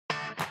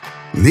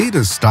Need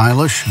a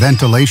stylish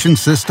ventilation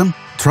system?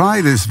 Try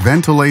this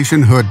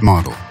ventilation hood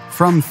model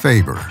from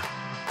Faber.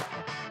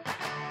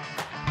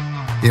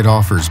 It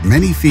offers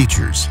many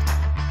features: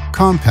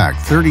 compact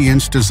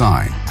 30-inch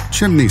design,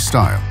 chimney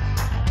style,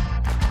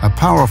 a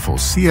powerful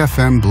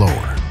CFM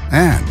blower,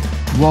 and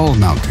wall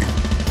mounting,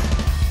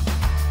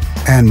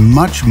 and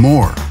much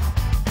more.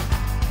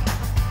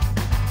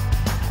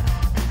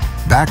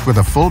 Backed with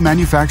a full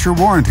manufacturer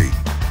warranty.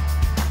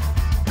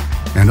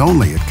 And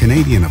only at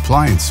Canadian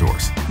Appliance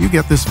Source, you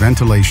get this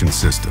ventilation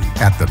system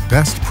at the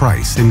best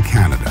price in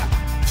Canada.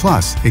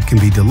 Plus, it can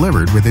be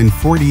delivered within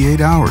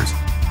 48 hours.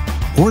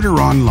 Order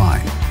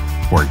online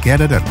or get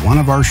it at one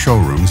of our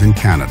showrooms in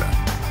Canada.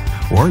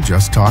 Or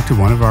just talk to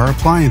one of our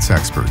appliance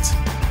experts.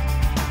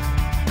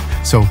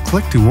 So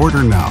click to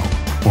order now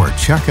or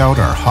check out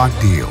our hot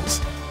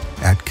deals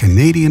at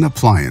Canadian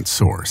Appliance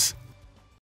Source.